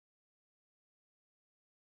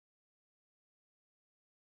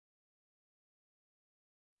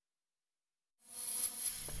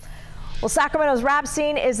Well, Sacramento's rap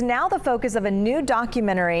scene is now the focus of a new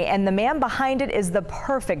documentary, and the man behind it is the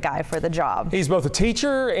perfect guy for the job. He's both a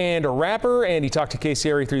teacher and a rapper, and he talked to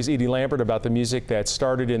KCRA3's Edie Lambert about the music that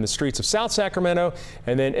started in the streets of South Sacramento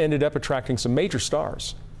and then ended up attracting some major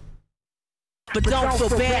stars. But don't feel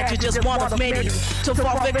bad, you're just one of many. To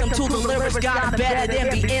fall victim to the lyrics, got better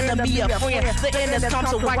than be enemy of friend. The end has come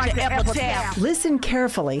to write your epitaph. Listen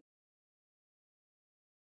carefully.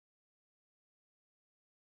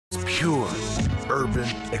 Pure urban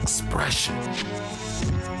expression.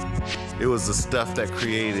 It was the stuff that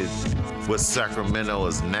created what Sacramento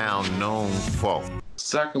is now known for.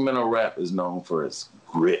 Sacramento rap is known for its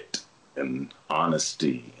grit and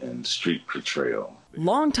honesty and street portrayal.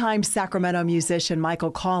 Longtime Sacramento musician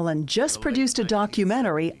Michael Collin just produced a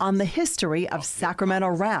documentary on the history of Sacramento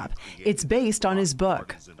rap. It's based on his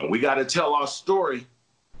book. And we got to tell our story,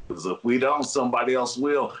 because if we don't, somebody else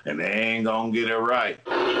will, and they ain't gonna get it right.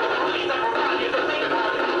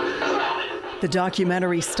 The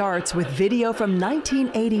documentary starts with video from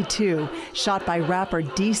 1982, shot by rapper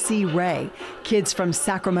D.C. Ray. Kids from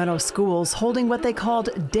Sacramento schools holding what they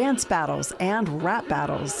called dance battles and rap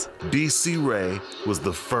battles. D.C. Ray was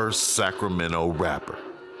the first Sacramento rapper,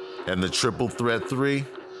 and the Triple Threat 3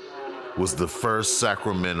 was the first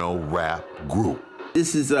Sacramento rap group.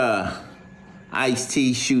 This is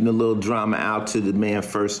Ice-T shooting a little drama out to the man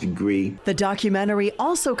First Degree. The documentary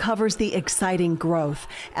also covers the exciting growth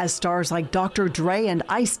as stars like Dr. Dre and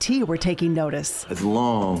Ice-T were taking notice. As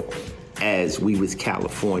long as we was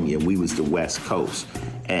California, we was the West Coast,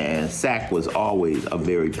 and Sac was always a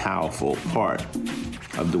very powerful part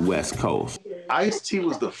of the West Coast. Ice-T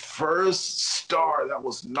was the first star that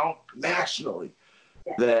was known nationally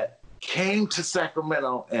that came to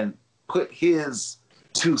Sacramento and put his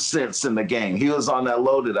 2 cents in the game. He was on that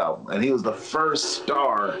Loaded album, and he was the first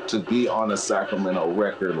star to be on a Sacramento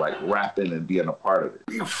record, like rapping and being a part of it.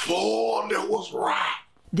 Before there was rap.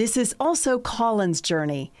 This is also Collin's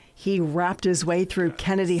journey. He rapped his way through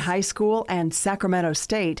Kennedy High School and Sacramento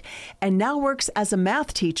State, and now works as a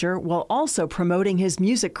math teacher while also promoting his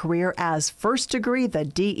music career as First Degree, the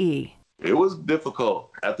DE. It was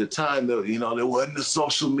difficult at the time, though. You know, there wasn't the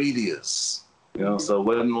social medias. You know, so it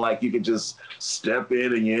wasn't like you could just step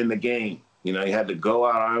in and you're in the game. You know, you had to go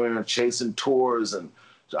out. I remember chasing tours, and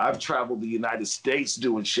I've traveled the United States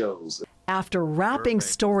doing shows. After rapping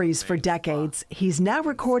stories for decades, he's now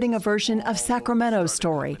recording a version of Sacramento's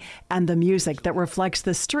story and the music that reflects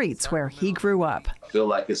the streets where he grew up. I feel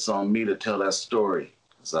like it's on me to tell that story.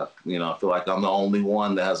 So, you know, I feel like I'm the only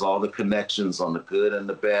one that has all the connections on the good and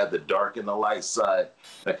the bad, the dark and the light side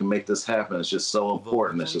that can make this happen. It's just so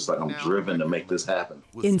important. It's just like I'm driven to make this happen.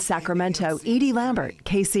 In Sacramento, Edie Lambert,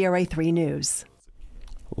 KCRA3 News.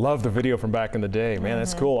 Love the video from back in the day. Man,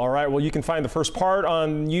 that's cool. All right, well, you can find the first part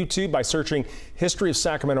on YouTube by searching History of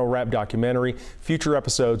Sacramento Rap Documentary. Future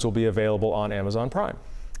episodes will be available on Amazon Prime.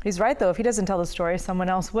 He's right, though. If he doesn't tell the story, someone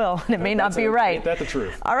else will, and it may not be right. Ain't that the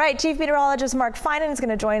truth? All right, Chief Meteorologist Mark Finan is going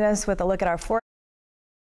to join us with a look at our forecast.